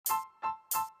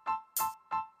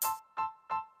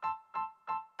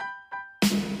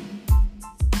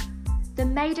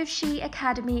Made of She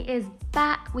Academy is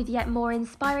back with yet more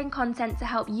inspiring content to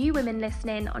help you women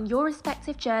listening on your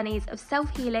respective journeys of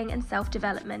self-healing and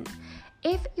self-development.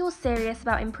 If you're serious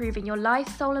about improving your life,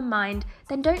 soul and mind,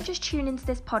 then don't just tune into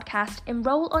this podcast,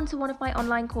 enroll onto one of my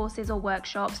online courses or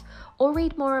workshops, or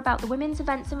read more about the women's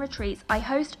events and retreats I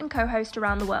host and co-host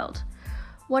around the world.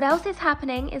 What else is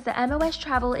happening is that MOS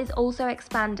Travel is also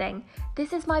expanding.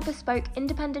 This is my bespoke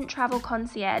independent travel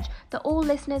concierge that all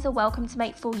listeners are welcome to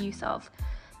make full use of.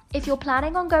 If you're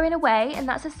planning on going away and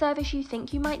that's a service you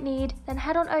think you might need, then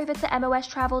head on over to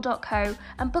mostravel.co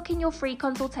and book in your free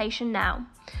consultation now.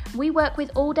 We work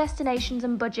with all destinations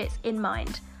and budgets in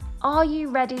mind. Are you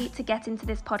ready to get into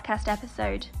this podcast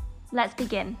episode? Let's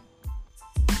begin.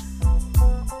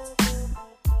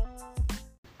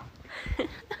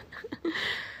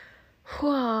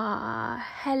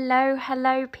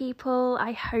 Hello people,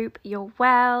 I hope you're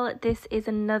well. This is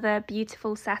another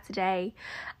beautiful Saturday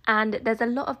and there's a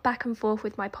lot of back and forth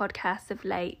with my podcast of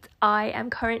late. I am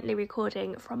currently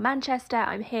recording from Manchester.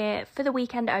 I'm here for the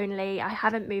weekend only. I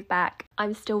haven't moved back.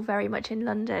 I'm still very much in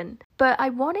London. But I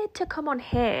wanted to come on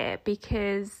here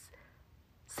because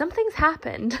something's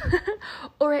happened,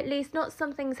 or at least not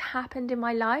something's happened in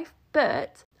my life,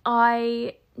 but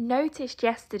I noticed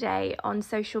yesterday on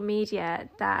social media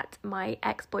that my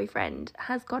ex-boyfriend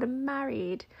has gotten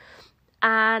married.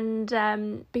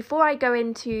 And before I go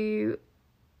into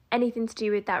anything to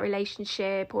do with that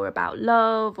relationship or about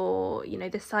love or, you know,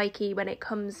 the psyche when it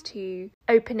comes to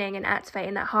opening and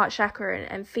activating that heart chakra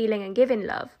and feeling and giving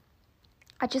love,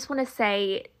 I just want to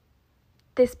say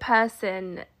this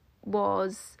person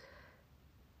was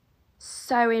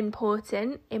so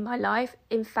important in my life.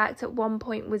 In fact, at one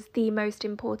point was the most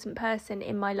important person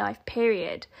in my life,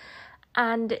 period.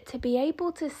 And to be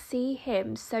able to see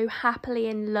him so happily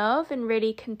in love and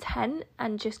really content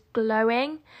and just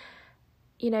glowing,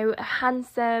 you know, a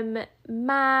handsome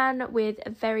man with a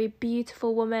very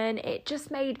beautiful woman, it just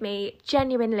made me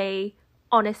genuinely,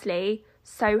 honestly,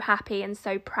 so happy and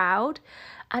so proud.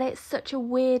 And it's such a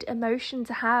weird emotion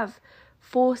to have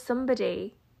for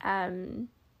somebody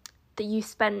that you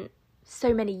spent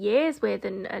so many years with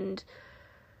and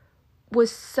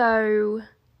was so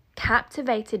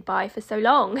captivated by for so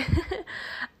long.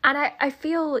 And I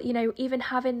feel, you know, even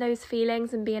having those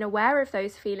feelings and being aware of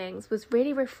those feelings was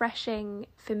really refreshing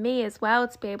for me as well,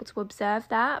 to be able to observe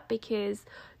that, because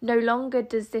no longer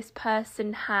does this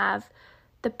person have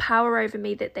the power over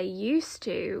me that they used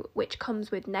to, which comes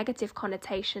with negative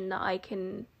connotation that I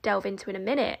can delve into in a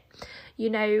minute. You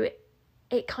know,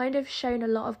 it kind of shown a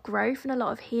lot of growth and a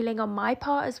lot of healing on my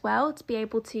part as well, to be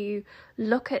able to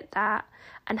look at that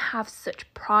and have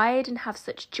such pride and have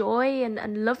such joy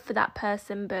and love for that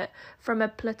person, but from a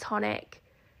platonic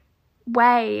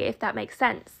way, if that makes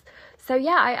sense. So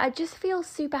yeah, I just feel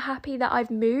super happy that I've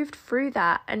moved through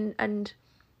that, and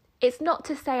it's not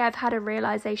to say I've had a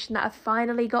realization that I've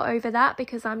finally got over that,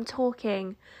 because I'm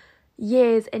talking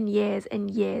years and years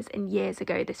and years and years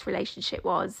ago this relationship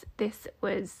was.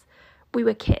 We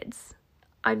were kids.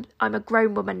 I'm a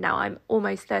grown woman now. I'm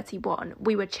almost 31.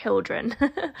 We were children.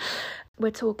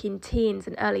 We're talking teens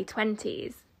and early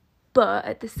 20s. But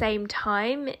at the same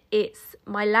time, it's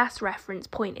my last reference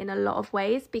point in a lot of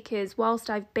ways, because whilst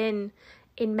I've been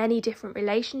in many different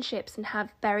relationships and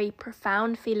have very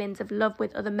profound feelings of love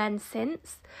with other men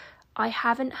since, I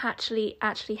haven't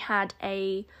actually had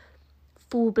a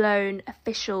full-blown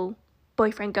official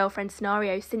boyfriend-girlfriend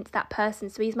scenario since that person.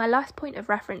 So he's my last point of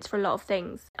reference for a lot of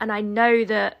things. And I know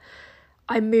that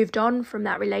I moved on from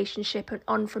that relationship and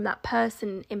on from that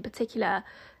person in particular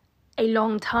a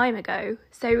long time ago.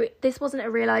 So this wasn't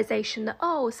a realization that,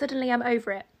 oh, suddenly I'm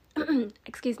over it.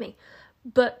 Excuse me.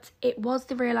 But it was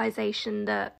the realization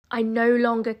that I no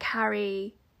longer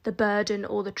carry the burden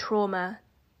or the trauma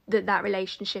that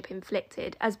relationship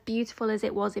inflicted. As beautiful as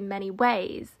it was in many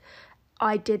ways,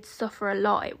 I did suffer a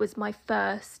lot. It was my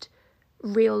first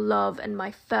real love and my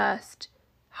first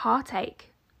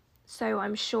heartache. So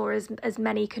I'm sure as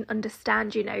many can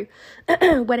understand, you know,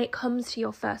 when it comes to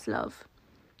your first love,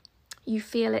 you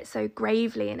feel it so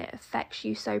gravely and it affects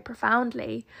you so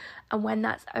profoundly. And when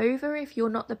that's over, if you're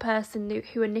not the person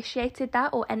who initiated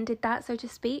that or ended that, so to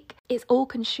speak, it's all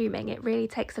consuming. It really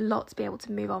takes a lot to be able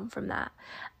to move on from that.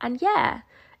 And yeah,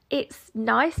 it's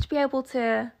nice to be able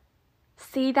to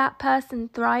see that person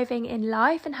thriving in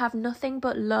life and have nothing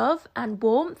but love and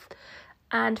warmth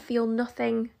and feel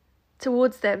nothing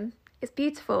towards them. It's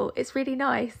beautiful. It's really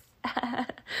nice.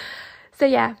 So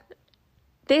yeah,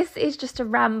 this is just a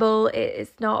ramble.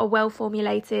 It's not a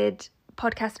well-formulated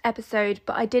podcast episode,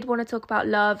 but I did want to talk about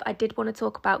love. I did want to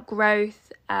talk about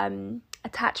growth.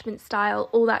 attachment style,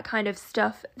 all that kind of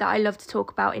stuff that I love to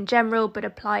talk about in general, but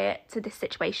apply it to this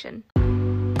situation.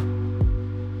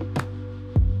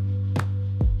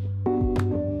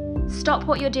 Stop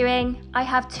what you're doing. I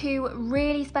have 2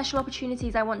 really special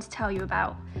opportunities I want to tell you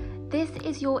about. This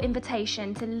is your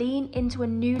invitation to lean into a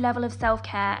new level of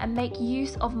self-care and make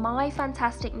use of my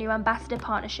fantastic new ambassador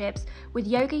partnerships with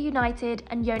Yoga United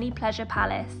and Yoni Pleasure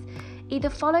Palace. Either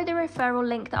follow the referral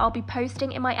link that I'll be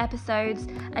posting in my episodes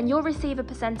and you'll receive a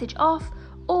percentage off,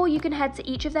 or you can head to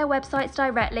each of their websites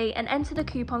directly and enter the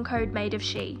coupon code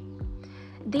MADEOFSHE.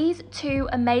 These 2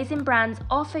 amazing brands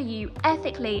offer you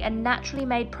ethically and naturally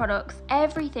made products,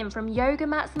 everything from yoga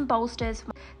mats and bolsters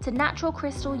to natural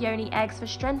crystal yoni eggs for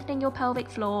strengthening your pelvic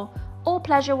floor, or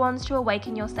pleasure ones to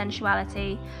awaken your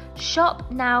sensuality.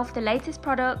 Shop now for the latest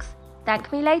products.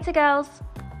 Thank me later, girls.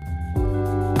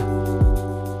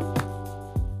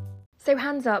 So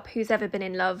hands up, who's ever been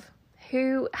in love?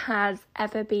 Who has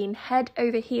ever been head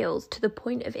over heels to the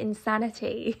point of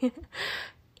insanity?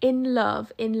 In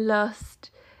love, in lust,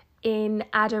 in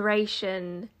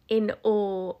adoration, in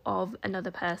awe of another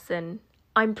person.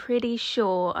 I'm pretty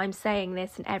sure I'm saying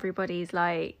this and everybody's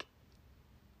like,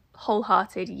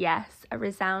 wholehearted yes, a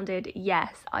resounded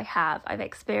yes, I have. I've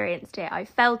experienced it, I've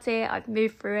felt it, I've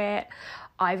moved through it,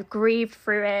 I've grieved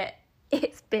through it.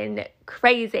 It's been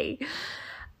crazy.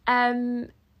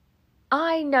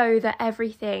 I know that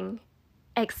everything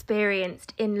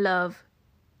experienced in love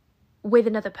with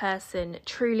another person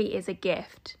truly is a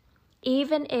gift,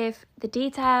 even if the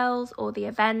details or the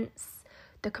events,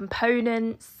 the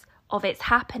components of its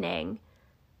happening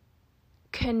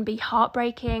can be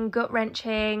heartbreaking,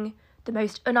 gut-wrenching, the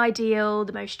most unideal,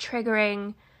 the most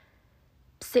triggering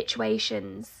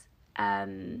situations,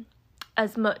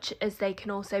 as much as they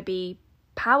can also be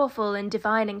powerful and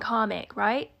divine and karmic,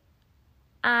 right?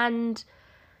 And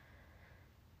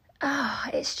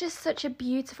it's just such a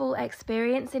beautiful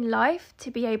experience in life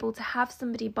to be able to have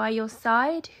somebody by your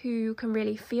side who can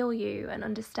really feel you and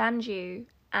understand you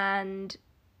and,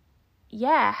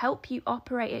 help you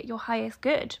operate at your highest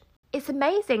good. It's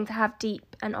amazing to have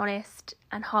deep and honest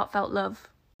and heartfelt love.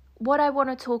 What I want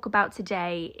to talk about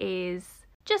today is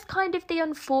just kind of the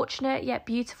unfortunate yet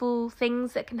beautiful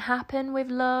things that can happen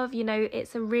with love. You know,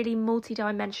 it's a really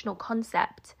multi-dimensional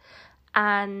concept,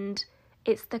 and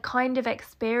it's the kind of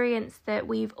experience that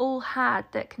we've all had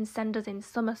that can send us in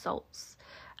somersaults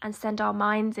and send our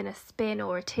minds in a spin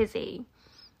or a tizzy.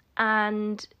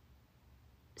 And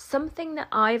something that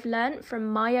I've learnt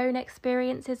from my own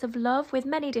experiences of love with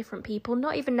many different people,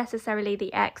 not even necessarily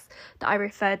the ex that I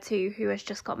referred to who has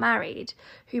just got married,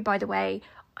 who, by the way,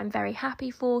 I'm very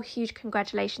happy for. Huge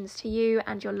congratulations to you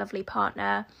and your lovely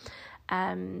partner.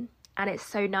 And it's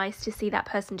so nice to see that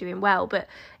person doing well, but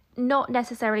not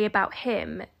necessarily about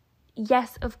him.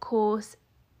 Yes, of course,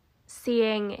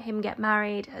 seeing him get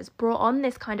married has brought on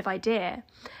this kind of idea.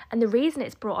 And the reason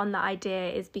it's brought on that idea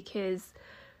is because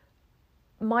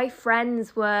my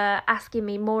friends were asking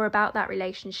me more about that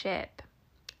relationship.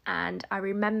 And I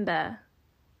remember,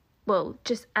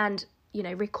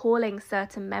 recalling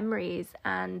certain memories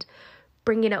and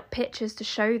bringing up pictures to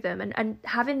show them and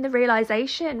having the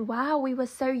realization, wow, we were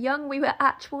so young, we were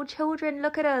actual children,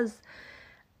 look at us.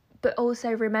 But also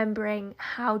remembering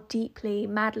how deeply,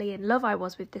 madly in love I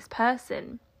was with this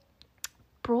person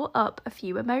brought up a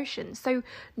few emotions. So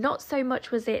not so much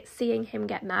was it seeing him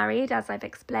get married, as I've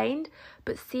explained,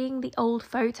 but seeing the old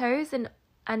photos and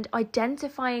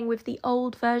identifying with the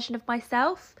old version of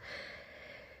myself.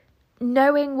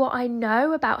 Knowing what I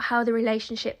know about how the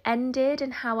relationship ended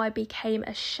and how I became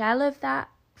a shell of that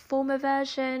former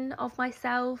version of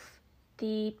myself,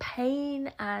 the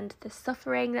pain and the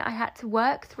suffering that I had to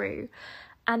work through,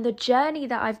 and the journey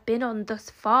that I've been on thus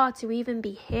far to even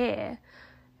be here,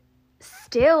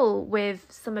 still with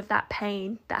some of that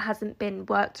pain that hasn't been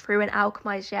worked through and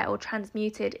alchemized yet or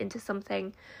transmuted into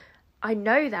something. I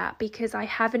know that because I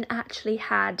haven't actually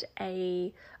had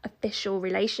a official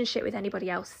relationship with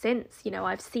anybody else since. You know,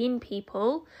 I've seen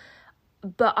people,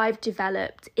 but I've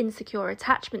developed insecure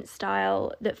attachment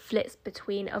style that flits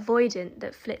between avoidant,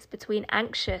 that flits between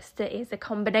anxious, that is a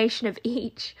combination of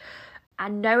each.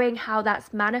 And knowing how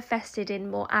that's manifested in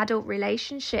more adult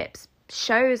relationships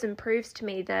shows and proves to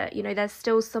me that, you know, there's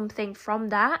still something from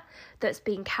that that's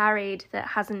being carried that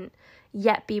hasn't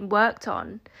yet been worked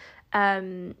on.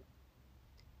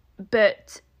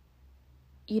 But,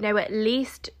 you know, at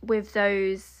least with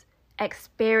those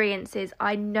experiences,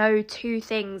 I know 2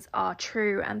 things are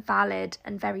true and valid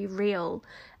and very real,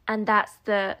 and that's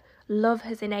that love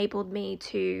has enabled me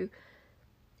to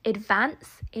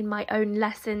advance in my own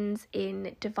lessons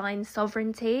in divine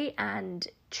sovereignty and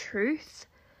truth,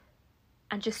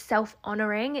 and just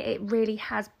self-honoring. It really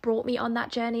has brought me on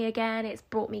that journey again. It's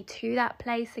brought me to that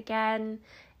place again.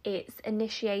 It's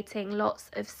initiating lots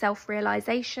of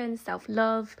self-realization,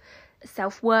 self-love,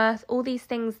 self-worth, all these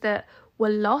things that were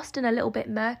lost and a little bit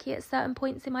murky at certain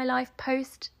points in my life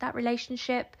post that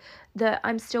relationship that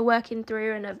I'm still working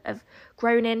through and have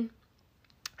grown in.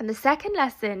 And the second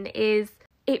lesson is,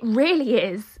 it really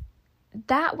is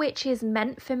that which is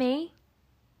meant for me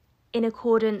in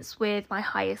accordance with my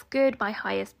highest good, my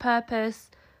highest purpose,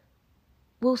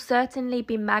 will certainly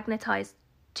be magnetized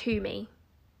to me.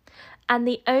 And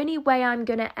the only way I'm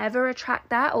going to ever attract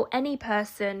that, or any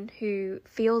person who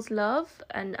feels love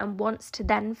and wants to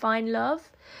then find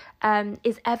love,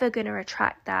 is ever going to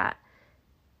attract that,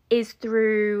 is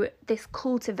through this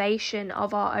cultivation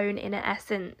of our own inner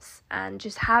essence, and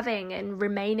just having and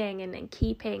remaining and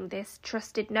keeping this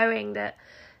trusted knowing that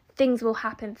things will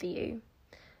happen for you.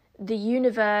 The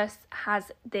universe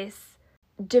has this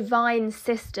divine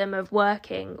system of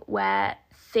working where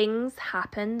things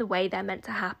happen the way they're meant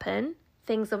to happen,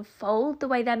 things unfold the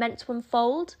way they're meant to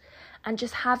unfold, and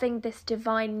just having this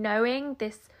divine knowing,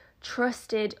 this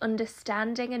trusted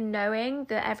understanding and knowing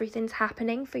that everything's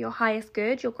happening for your highest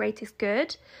good, your greatest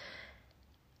good,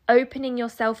 opening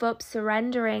yourself up,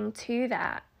 surrendering to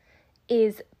that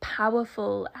is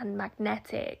powerful and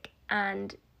magnetic,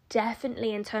 and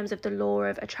definitely in terms of the law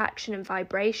of attraction and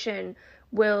vibration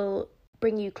will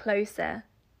bring you closer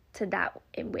to that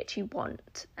in which you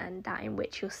want and that in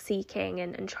which you're seeking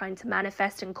and trying to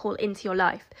manifest and call into your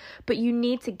life. But you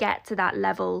need to get to that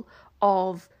level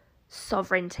of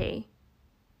sovereignty.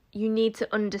 You need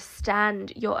to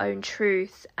understand your own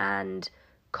truth and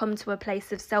come to a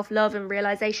place of self-love and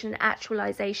realization and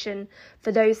actualization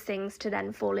for those things to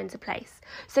then fall into place.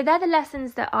 So they're the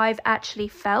lessons that I've actually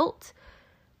felt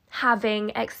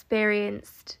having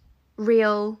experienced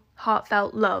real,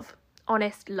 heartfelt love,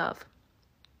 honest love.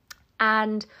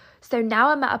 And so now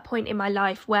I'm at a point in my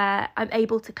life where I'm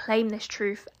able to claim this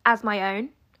truth as my own,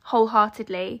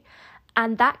 wholeheartedly,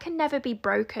 and that can never be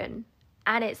broken.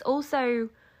 And it's also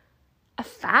a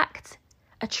fact,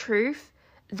 a truth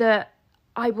that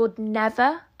I would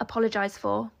never apologize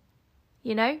for,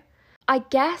 you know? I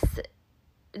guess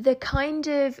the kind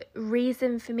of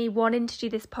reason for me wanting to do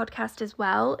this podcast as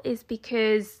well is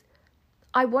because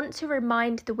I want to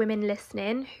remind the women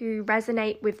listening who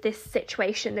resonate with this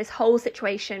situation, this whole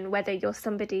situation, whether you're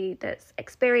somebody that's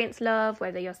experienced love,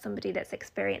 whether you're somebody that's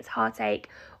experienced heartache,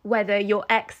 whether your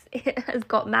ex has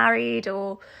got married,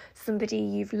 or somebody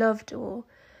you've loved or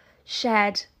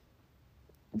shared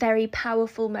very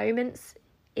powerful moments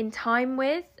in time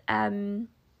with,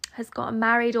 has gotten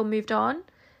married or moved on.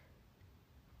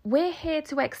 We're here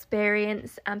to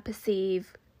experience and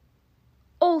perceive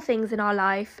all things in our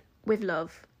life with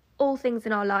love, all things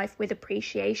in our life with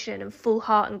appreciation and full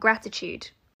heart and gratitude.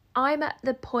 I'm at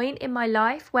the point in my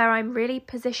life where I'm really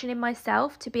positioning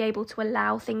myself to be able to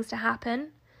allow things to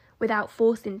happen without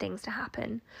forcing things to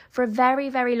happen. For a very,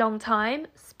 very long time,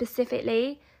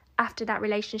 specifically after that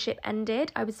relationship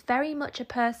ended, I was very much a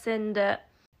person that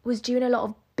was doing a lot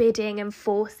of bidding and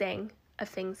forcing of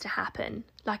things to happen.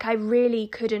 Like, I really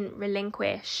couldn't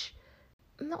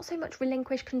not so much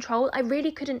relinquish control. I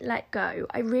really couldn't let go.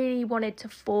 I really wanted to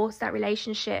force that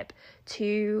relationship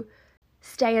to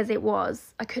stay as it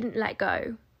was. I couldn't let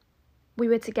go. We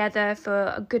were together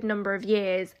for a good number of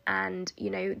years, and, you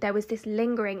know, there was this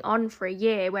lingering on for a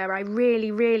year where I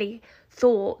really, really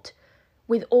thought,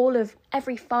 with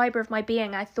every fibre of my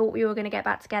being, I thought we were going to get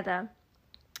back together.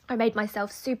 I made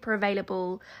myself super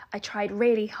available. I tried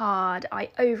really hard.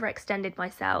 I overextended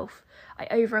myself. I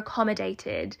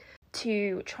over-accommodated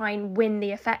to try and win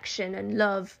the affection and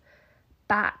love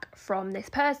back from this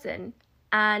person.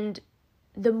 And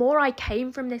the more I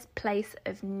came from this place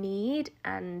of need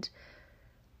and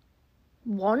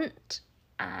want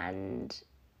and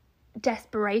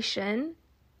desperation,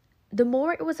 the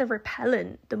more it was a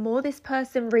repellent, the more this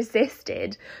person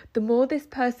resisted, the more this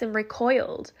person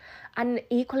recoiled. And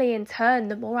equally in turn,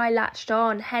 the more I latched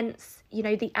on, hence, you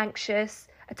know, the anxious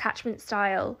attachment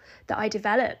style that I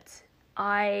developed.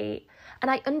 I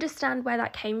understand where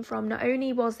that came from. Not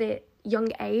only was it young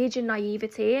age and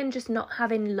naivety and just not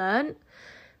having learnt,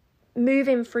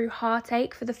 moving through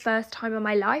heartache for the first time in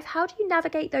my life. How do you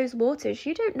navigate those waters?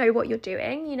 You don't know what you're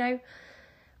doing, you know.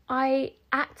 I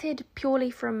acted purely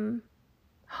from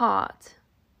heart.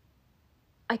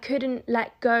 I couldn't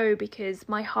let go because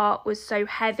my heart was so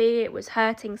heavy, it was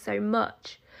hurting so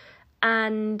much.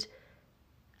 And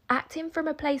acting from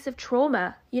a place of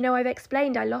trauma. You know, I've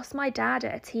explained I lost my dad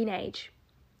at a teenage.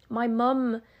 My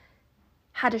mum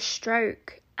had a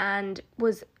stroke and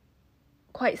was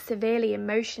quite severely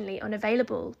emotionally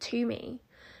unavailable to me.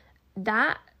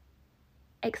 That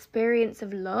experience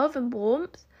of love and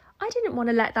warmth, I didn't want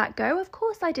to let that go. Of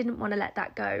course I didn't want to let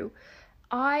that go.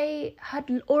 I had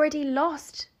already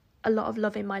lost a lot of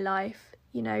love in my life.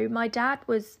 You know, my dad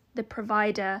was the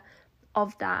provider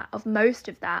of that, of most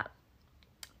of that,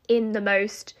 in the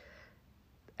most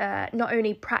not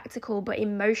only practical but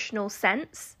emotional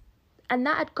sense. And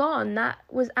that had gone. That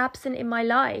was absent in my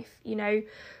life. You know,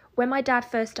 when my dad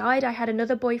first died, I had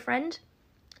another boyfriend.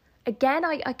 Again,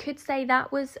 I could say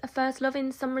that was a first love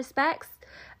in some respects.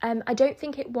 I don't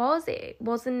think it was. It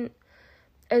wasn't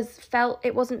felt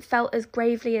as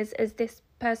gravely as this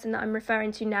person that I'm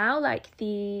referring to now, like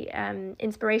the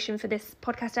inspiration for this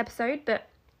podcast episode. But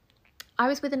I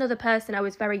was with another person. I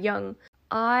was very young.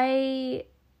 I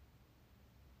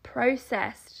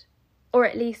processed, or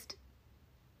at least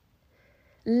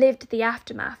lived the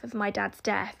aftermath of my dad's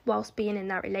death whilst being in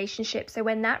that relationship. So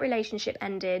when that relationship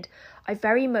ended, I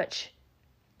very much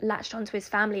latched onto his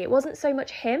family. It wasn't so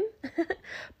much him,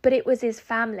 but it was his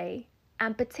family.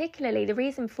 And particularly the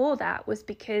reason for that was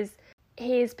because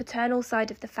his paternal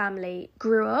side of the family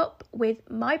grew up with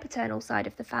my paternal side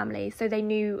of the family. So they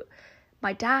knew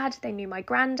my dad, they knew my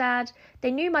granddad, they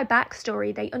knew my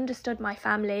backstory, they understood my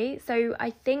family. So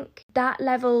I think that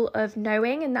level of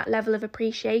knowing and that level of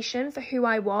appreciation for who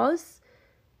I was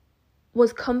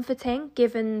comforting,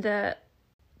 given that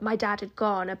my dad had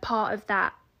gone. A part of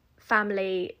that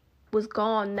family was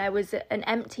gone. There was an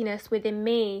emptiness within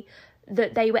me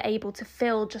that they were able to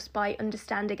fill just by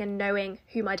understanding and knowing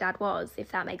who my dad was,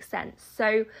 if that makes sense.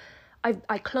 So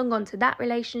I clung on to that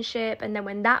relationship, and then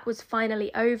when that was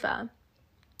finally over,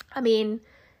 I mean,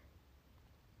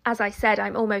 as I said,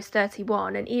 I'm almost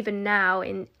 31, and even now,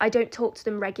 I don't talk to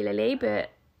them regularly, but,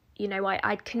 you know,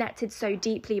 I'd connected so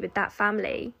deeply with that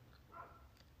family.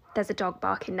 There's a dog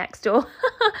barking next door.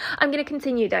 I'm going to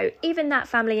continue, though. Even that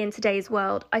family in today's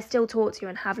world, I still talk to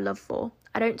and have love for.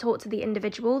 I don't talk to the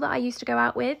individual that I used to go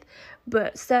out with,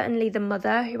 but certainly the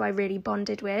mother who I really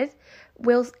bonded with.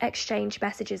 We'll exchange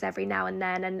messages every now and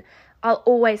then, and I'll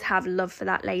always have love for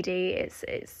that lady.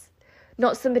 It's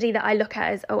not somebody that I look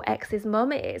at as, ex's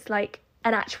mum. It's like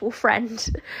an actual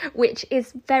friend, which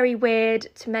is very weird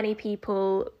to many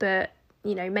people, but,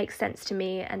 you know, makes sense to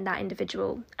me and that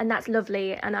individual. And that's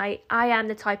lovely. And I am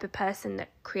the type of person that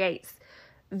creates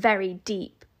very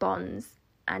deep bonds.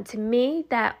 And to me,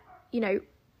 they're, you know,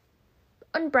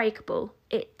 unbreakable.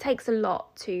 It takes a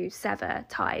lot to sever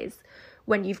ties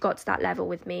when you've got to that level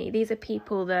with me. These are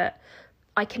people that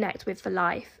I connect with for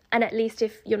life. And at least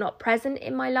if you're not present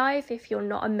in my life, if you're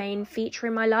not a main feature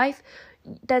in my life,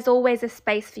 there's always a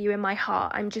space for you in my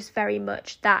heart. I'm just very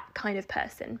much that kind of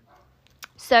person.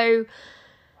 So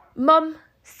mum,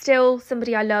 still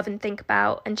somebody I love and think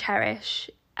about and cherish.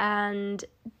 And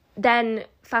then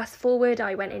fast forward,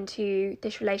 I went into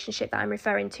this relationship that I'm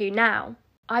referring to now.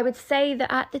 I would say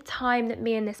that at the time that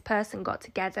me and this person got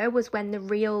together was when the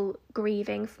real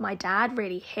grieving for my dad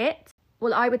really hit.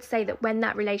 Well, I would say that when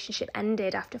that relationship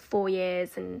ended after 4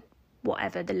 years and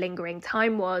whatever the lingering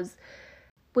time was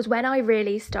when I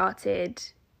really started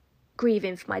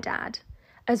grieving for my dad,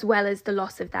 as well as the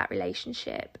loss of that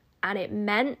relationship. And it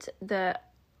meant that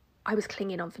I was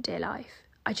clinging on for dear life.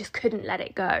 I just couldn't let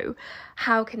it go.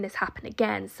 How can this happen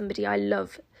again? Somebody I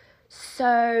love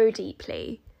so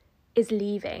deeply is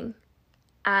leaving.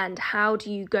 And how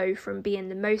do you go from being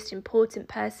the most important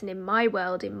person in my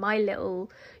world, in my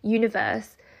little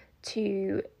universe,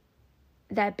 to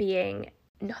there being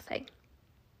nothing?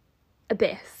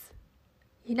 Abyss.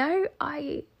 You know,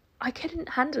 I couldn't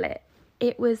handle it.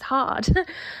 It was hard.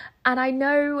 And I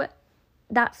know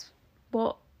that's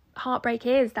what heartbreak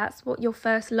is. That's what your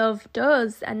first love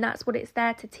does. And that's what it's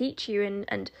there to teach you.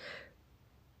 And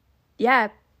yeah,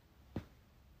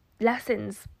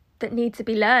 lessons that need to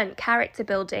be learned, character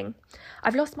building.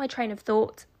 I've lost my train of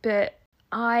thought, but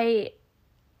I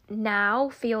now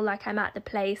feel like I'm at the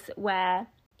place where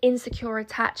insecure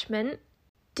attachment,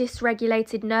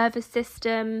 dysregulated nervous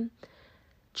system,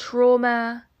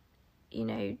 trauma, you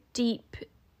know, deep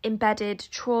embedded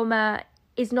trauma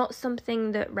is not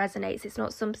something that resonates. It's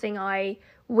not something I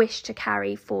wish to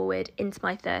carry forward into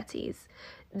my 30s.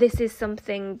 This is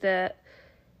something that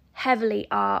heavily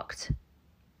arced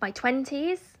my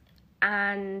 20s,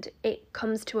 and it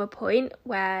comes to a point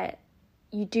where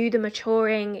you do the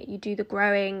maturing, you do the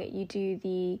growing, you do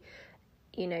the,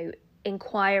 you know,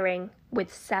 inquiring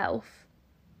with self,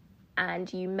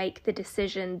 and you make the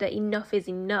decision that enough is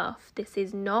enough. This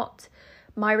is not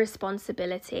my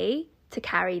responsibility to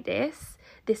carry this.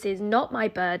 This is not my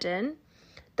burden.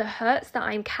 The hurts that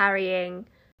I'm carrying,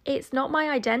 it's not my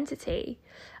identity.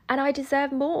 and I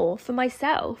deserve more for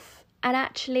myself. And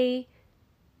actually,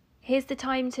 here's the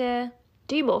time to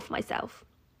do more for myself.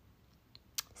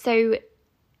 So,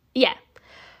 yeah,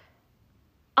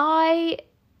 I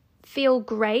feel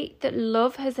great that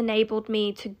love has enabled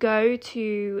me to go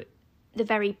to the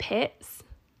very pits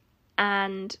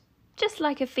and, just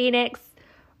like a phoenix,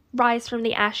 rise from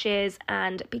the ashes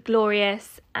and be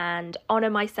glorious and honour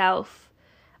myself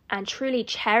and truly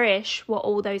cherish what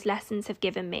all those lessons have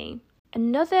given me.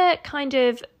 Another kind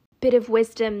of bit of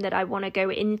wisdom that I want to go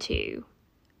into,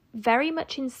 very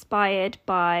much inspired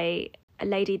by a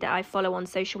lady that I follow on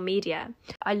social media.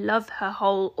 I love her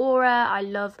whole aura. I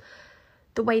love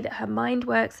the way that her mind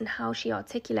works and how she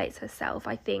articulates herself.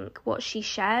 I think what she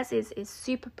shares is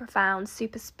super profound,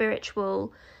 super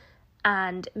spiritual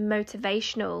and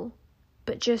motivational,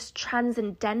 but just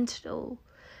transcendental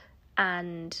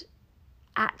and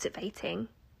activating.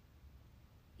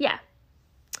 Yeah.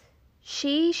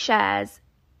 She shares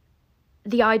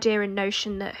the idea and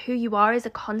notion that who you are is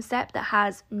a concept that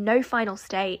has no final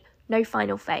state, no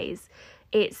final phase.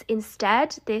 It's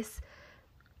instead this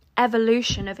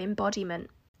evolution of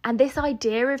embodiment. And this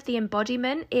idea of the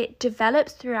embodiment, it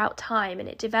develops throughout time, and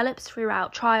it develops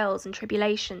throughout trials and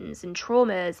tribulations and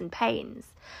traumas and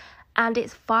pains. And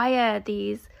it's via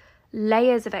these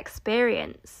layers of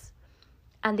experience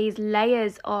and these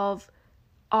layers of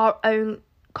our own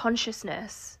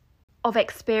consciousness, of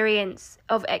experiencing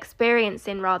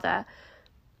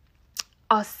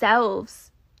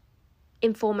ourselves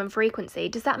in form and frequency.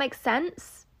 Does that make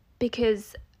sense?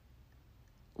 Because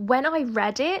when I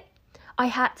read it, I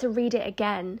had to read it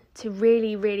again to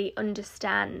really, really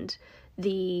understand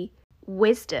the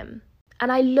wisdom.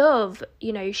 And I love,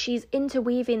 she's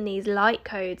interweaving these light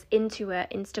codes into her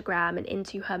Instagram and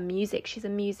into her music. She's a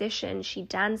musician. She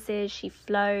dances, she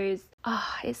flows.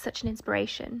 It's such an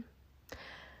inspiration.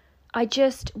 I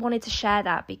just wanted to share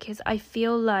that because I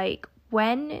feel like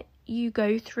when you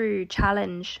go through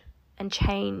challenge and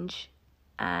change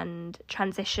and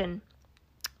transition,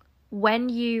 when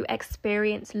you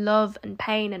experience love and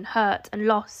pain and hurt and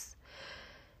loss,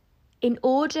 in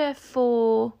order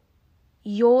for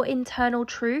your internal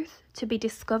truth to be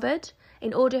discovered,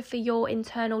 in order for your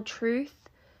internal truth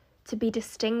to be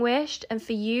distinguished, and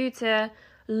for you to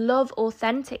love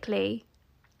authentically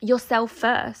yourself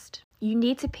first, you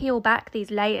need to peel back these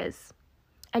layers,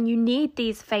 and you need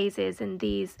these phases and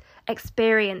these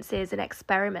experiences and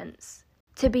experiments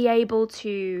to be able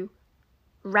to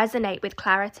resonate with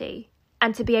clarity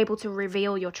and to be able to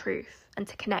reveal your truth and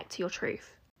to connect to your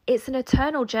truth. It's an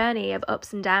eternal journey of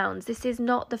ups and downs. This is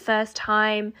not the first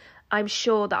time I'm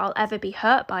sure that I'll ever be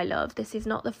hurt by love. This is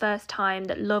not the first time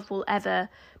that love will ever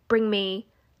bring me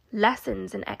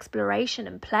lessons and exploration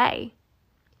and play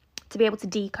to be able to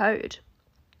decode.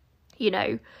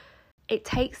 It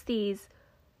takes these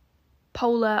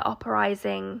polar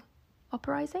opposing,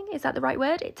 is that the right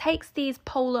word? It takes these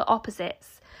polar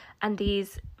opposites and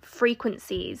these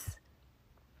frequencies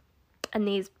and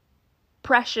these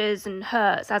pressures and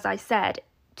hurts, as I said,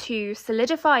 to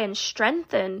solidify and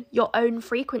strengthen your own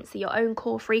frequency, your own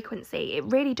core frequency. It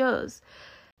really does.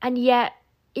 And yet,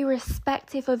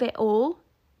 irrespective of it all,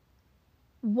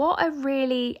 what a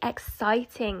really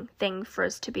exciting thing for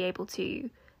us to be able to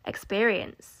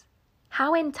experience.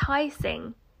 How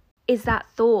enticing is that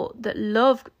thought that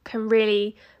love can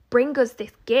really bring us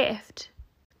this gift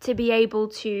to be able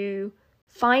to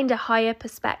find a higher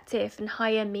perspective and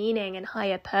higher meaning and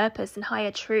higher purpose and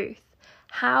higher truth.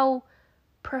 How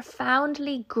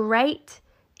profoundly great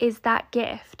is that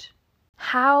gift?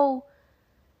 How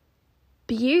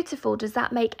beautiful does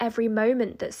that make every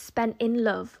moment that's spent in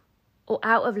love or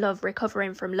out of love,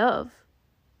 recovering from love?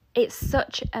 It's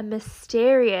such a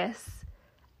mysterious,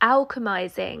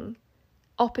 alchemizing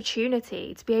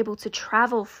opportunity to be able to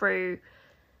travel through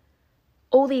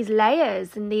all these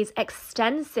layers and these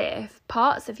extensive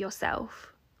parts of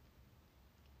yourself,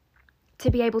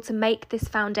 to be able to make this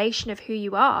foundation of who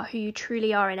you are, who you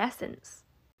truly are in essence.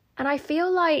 And I feel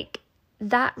like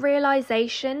that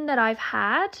realization that I've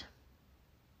had,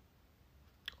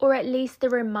 or at least the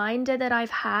reminder that I've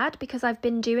had, because I've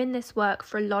been doing this work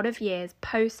for a lot of years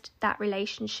post that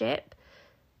relationship,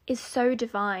 is so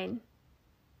divine.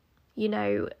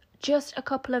 Just a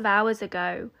couple of hours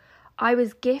ago, I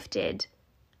was gifted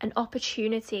an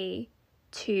opportunity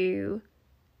to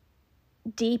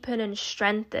deepen and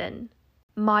strengthen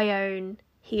my own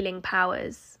healing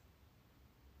powers.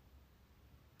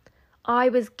 I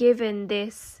was given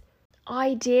this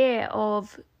idea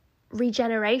of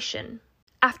regeneration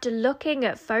after looking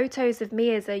at photos of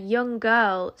me as a young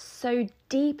girl, so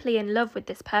deeply in love with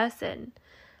this person,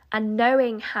 and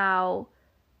knowing how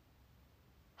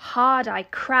hard I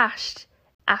crashed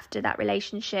after that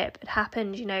relationship had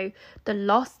happened, the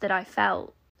loss that I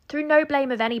felt through no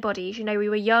blame of anybody's, we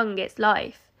were young, it's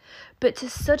life. But to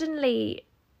suddenly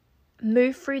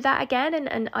move through that again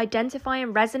and identify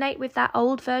and resonate with that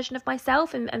old version of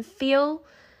myself and feel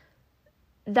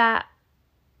that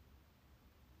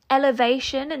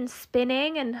elevation and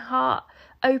spinning and heart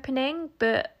opening,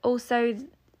 but also,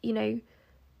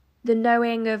 the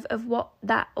knowing of what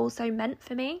that also meant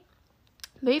for me.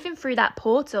 Moving through that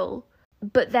portal,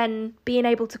 but then being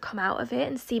able to come out of it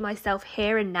and see myself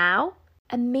here and now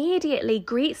immediately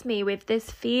greets me with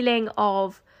this feeling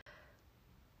of,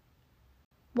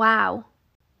 wow,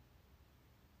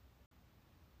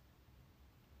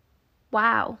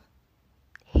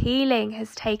 healing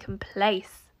has taken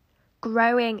place,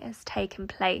 growing has taken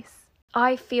place.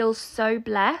 I feel so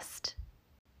blessed.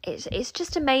 It's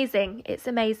just amazing. It's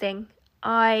amazing.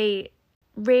 I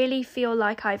really feel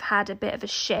like I've had a bit of a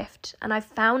shift, and I've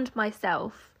found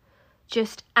myself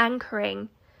just anchoring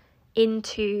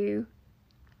into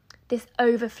this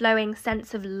overflowing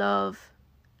sense of love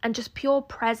and just pure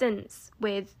presence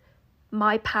with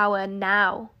my power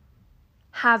now,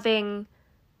 having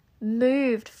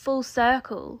moved full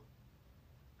circle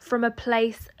from a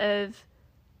place of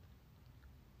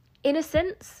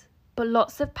innocence but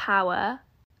lots of power,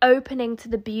 opening to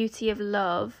the beauty of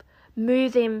love,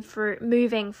 moving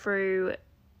through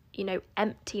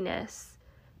emptiness,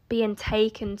 being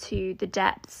taken to the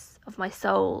depths of my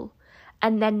soul,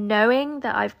 and then knowing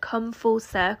that I've come full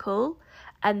circle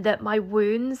and that my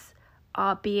wounds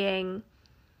are being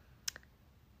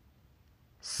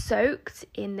soaked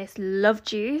in this love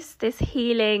juice, this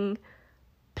healing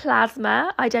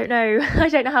plasma. I don't know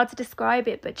how to describe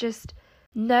it, but just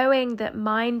knowing that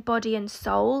mind, body and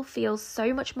soul feels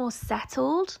so much more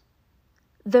settled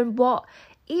than what,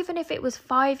 even if it was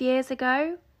 5 years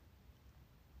ago,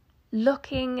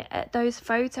 looking at those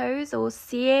photos or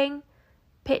seeing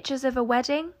pictures of a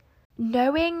wedding,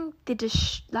 knowing the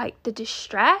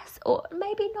distress, or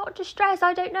maybe not distress,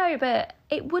 I don't know, but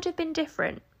it would have been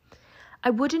different. I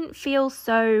wouldn't feel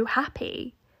so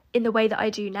happy in the way that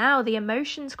I do now. The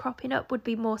emotions cropping up would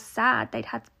be more sad.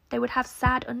 They would have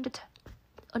sad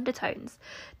undertones.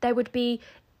 There would be,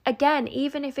 again,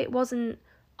 even if it wasn't,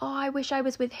 oh, I wish I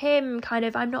was with him, kind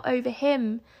of, I'm not over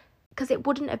him, because it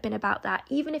wouldn't have been about that.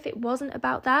 Even if it wasn't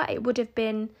about that, it would have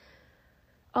been,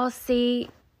 oh,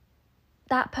 see,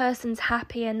 that person's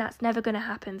happy and that's never going to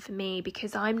happen for me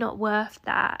because I'm not worth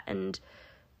that. And,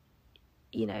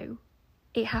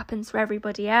 it happens for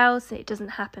everybody else and it doesn't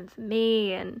happen for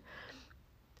me. And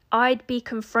I'd be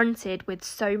confronted with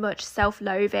so much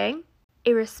self-loathing,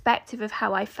 irrespective of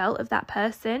how I felt of that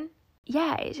person.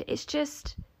 Yeah, it's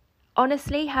just,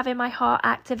 honestly, having my heart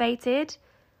activated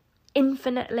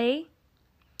infinitely,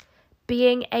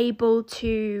 being able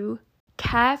to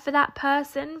care for that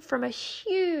person from a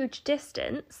huge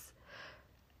distance,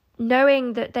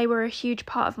 knowing that they were a huge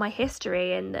part of my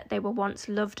history and that they were once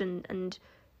loved and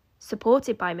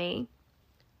supported by me,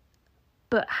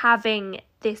 but having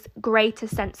this greater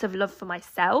sense of love for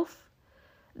myself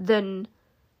than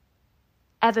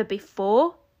ever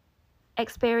before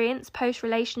experience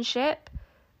post-relationship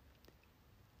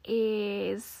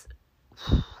is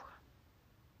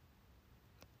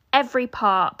every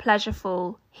part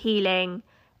pleasureful, healing,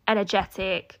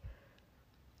 energetic,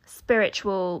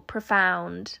 spiritual,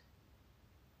 profound,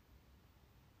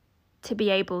 to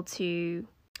be able to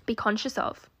be conscious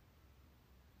of.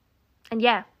 And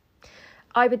yeah,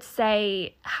 I would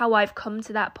say how I've come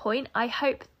to that point. I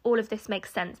hope all of this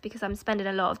makes sense because I'm spending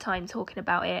a lot of time talking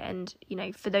about it. And,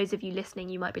 for those of you listening,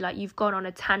 you might be like, you've gone on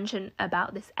a tangent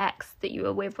about this ex that you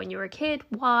were with when you were a kid.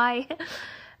 Why?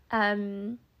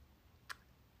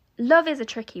 Love is a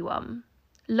tricky one.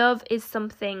 Love is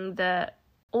something that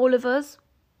all of us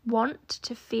want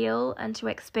to feel and to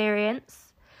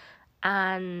experience.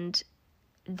 And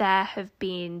there have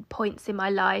been points in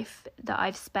my life that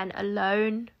I've spent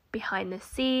alone, behind the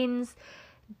scenes,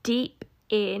 deep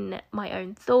in my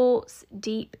own thoughts,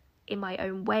 deep in my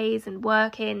own ways and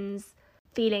workings,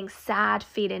 feeling sad,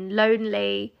 feeling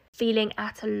lonely, feeling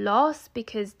at a loss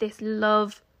because this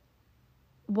love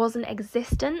wasn't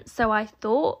existent. So I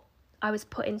thought I was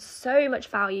putting so much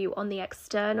value on the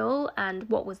external and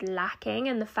what was lacking,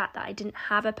 and the fact that I didn't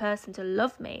have a person to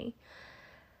love me,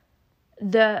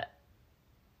 that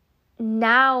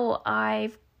now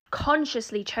I've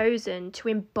consciously chosen to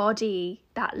embody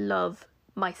that love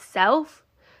myself,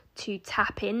 to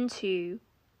tap into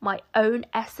my own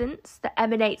essence that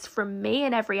emanates from me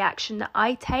in every action that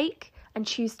I take and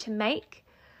choose to make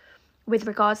with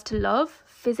regards to love,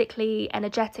 physically,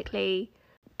 energetically,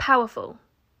 powerful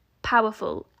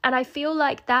powerful. And I feel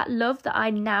like that love that I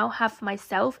now have for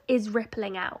myself is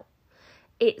rippling out.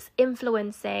 It's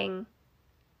influencing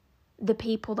the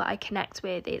people that I connect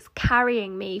with. It's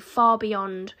carrying me far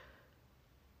beyond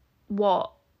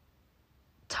what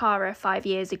Tara 5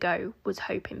 years ago was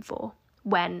hoping for,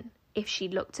 when if she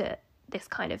looked at this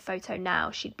kind of photo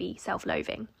now, she'd be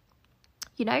self-loathing,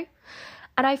 you know?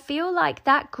 And I feel like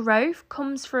that growth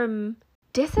comes from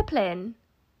discipline,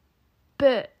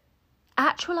 but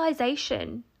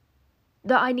actualization,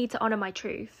 that I need to honor my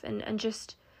truth and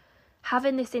just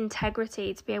having this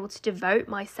integrity to be able to devote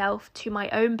myself to my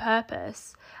own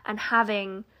purpose, and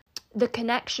having the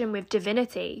connection with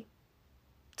divinity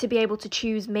to be able to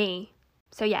choose me.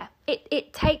 So yeah,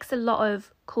 it takes a lot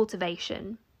of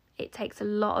cultivation. It takes a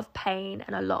lot of pain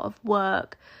and a lot of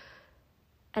work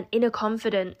and inner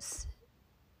confidence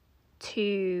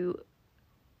to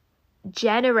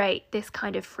generate this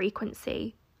kind of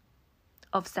frequency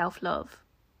of self-love.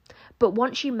 But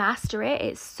once you master it,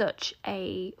 it's such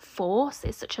a force,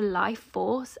 it's such a life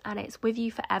force, and it's with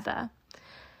you forever.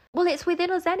 Well, it's within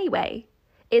us anyway.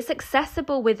 It's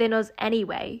accessible within us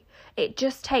anyway. It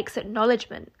just takes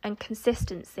acknowledgement and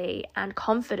consistency and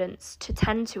confidence to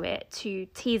tend to it, to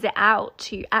tease it out,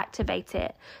 to activate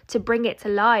it, to bring it to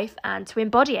life and to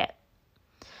embody it.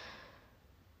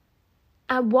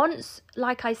 And once,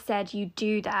 like I said, you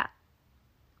do that,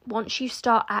 once you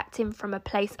start acting from a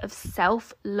place of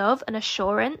self-love and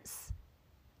assurance,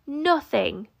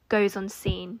 nothing goes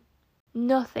unseen.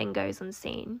 Nothing goes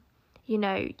unseen. You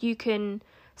know, you can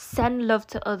send love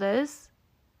to others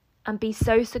and be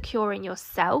so secure in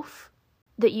yourself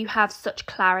that you have such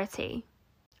clarity.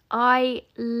 I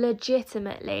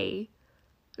legitimately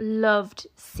loved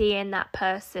seeing that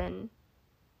person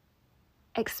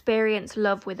experience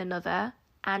love with another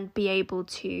and be able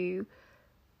to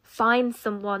find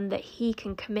someone that he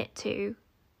can commit to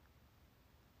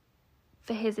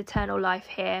for his eternal life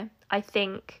here. I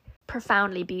think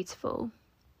profoundly beautiful.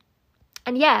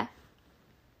 And yeah,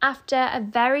 after a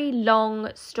very long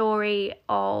story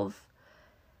of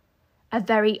a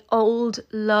very old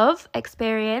love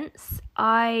experience,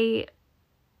 I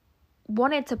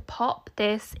wanted to pop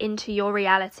this into your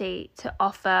reality to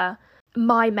offer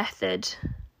my method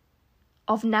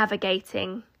of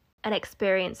navigating an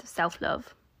experience of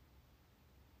self-love.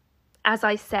 As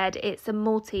I said, it's a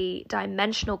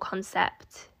multi-dimensional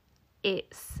concept.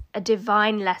 It's a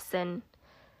divine lesson,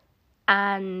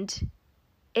 and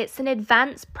it's an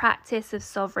advanced practice of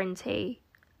sovereignty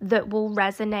that will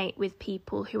resonate with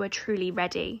people who are truly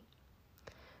ready.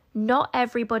 Not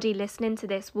everybody listening to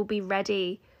this will be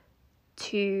ready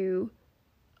to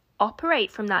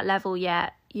operate from that level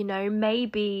yet. You know,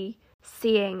 maybe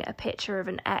seeing a picture of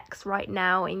an ex right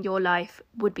now in your life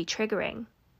would be triggering.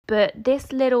 But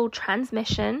this little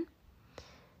transmission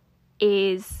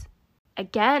is,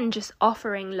 again, just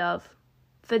offering love.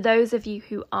 For those of you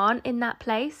who aren't in that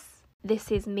place,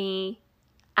 this is me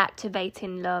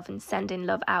activating love and sending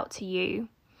love out to you.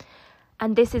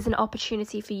 And this is an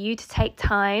opportunity for you to take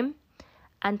time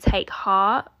and take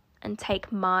heart and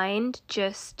take mind,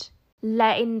 just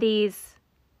letting these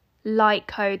light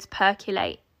codes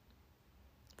percolate,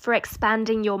 for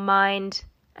expanding your mind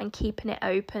and keeping it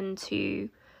open to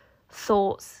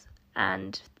thoughts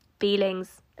and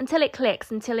feelings until it clicks,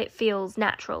 until it feels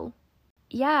natural.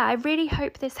 Yeah, I really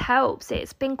hope this helps.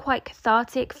 It's been quite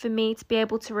cathartic for me to be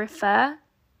able to refer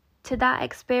to that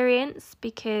experience,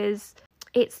 because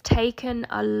it's taken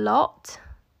a lot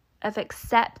of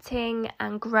accepting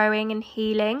and growing and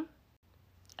healing.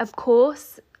 Of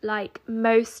course, like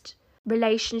most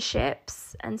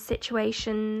relationships and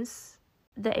situations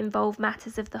that involve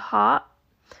matters of the heart,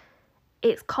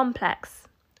 it's complex.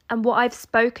 And what I've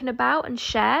spoken about and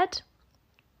shared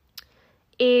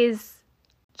is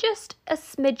just a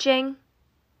smidging.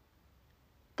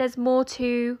 There's more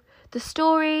to the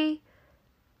story,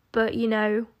 but you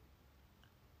know,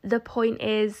 the point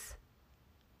is,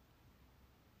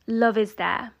 love is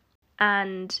there,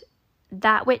 and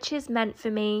that which is meant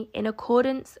for me in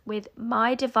accordance with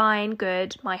my divine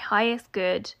good, my highest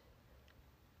good,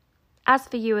 as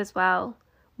for you as well,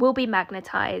 will be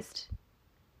magnetized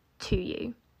to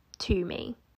you, to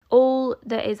me. All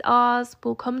that is ours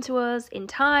will come to us in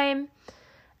time,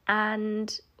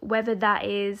 and whether that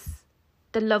is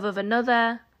the love of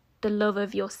another, the love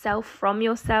of yourself from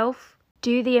yourself,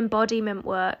 do the embodiment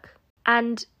work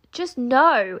and just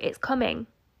know it's coming.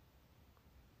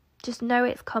 Just know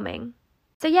it's coming.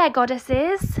 So yeah,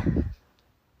 goddesses,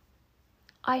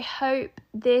 I hope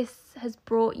this has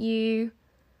brought you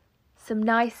some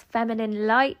nice feminine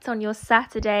light on your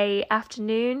Saturday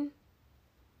afternoon.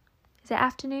 Is it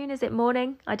afternoon? Is it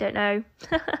morning? I don't know.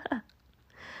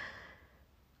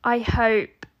 I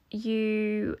hope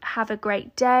you have a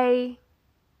great day.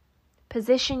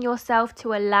 Position yourself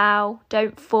to allow,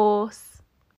 don't force.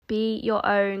 Be your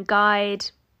own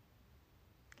guide.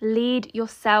 Lead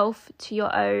yourself to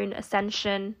your own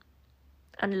ascension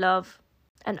and love.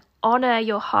 And honour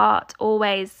your heart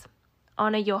always.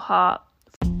 Honour your heart.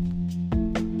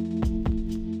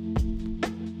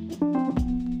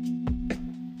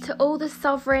 To all the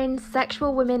sovereign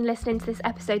sexual women listening to this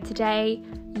episode today,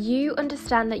 you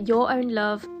understand that your own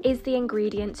love is the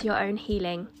ingredient to your own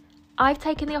healing. I've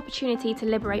taken the opportunity to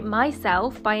liberate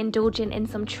myself by indulging in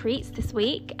some treats this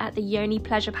week at the Yoni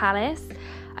Pleasure Palace.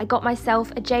 I got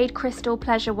myself a jade crystal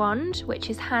pleasure wand, which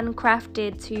is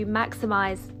handcrafted to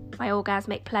maximise my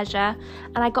orgasmic pleasure,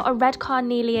 and I got a red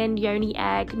carnelian yoni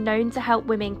egg known to help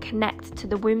women connect to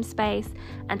the womb space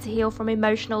and to heal from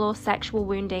emotional or sexual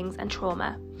woundings and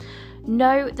trauma.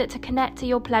 Know that to connect to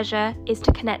your pleasure is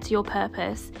to connect to your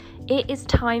purpose. It is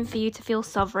time for you to feel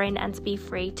sovereign and to be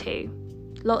free too.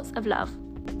 Lots of love.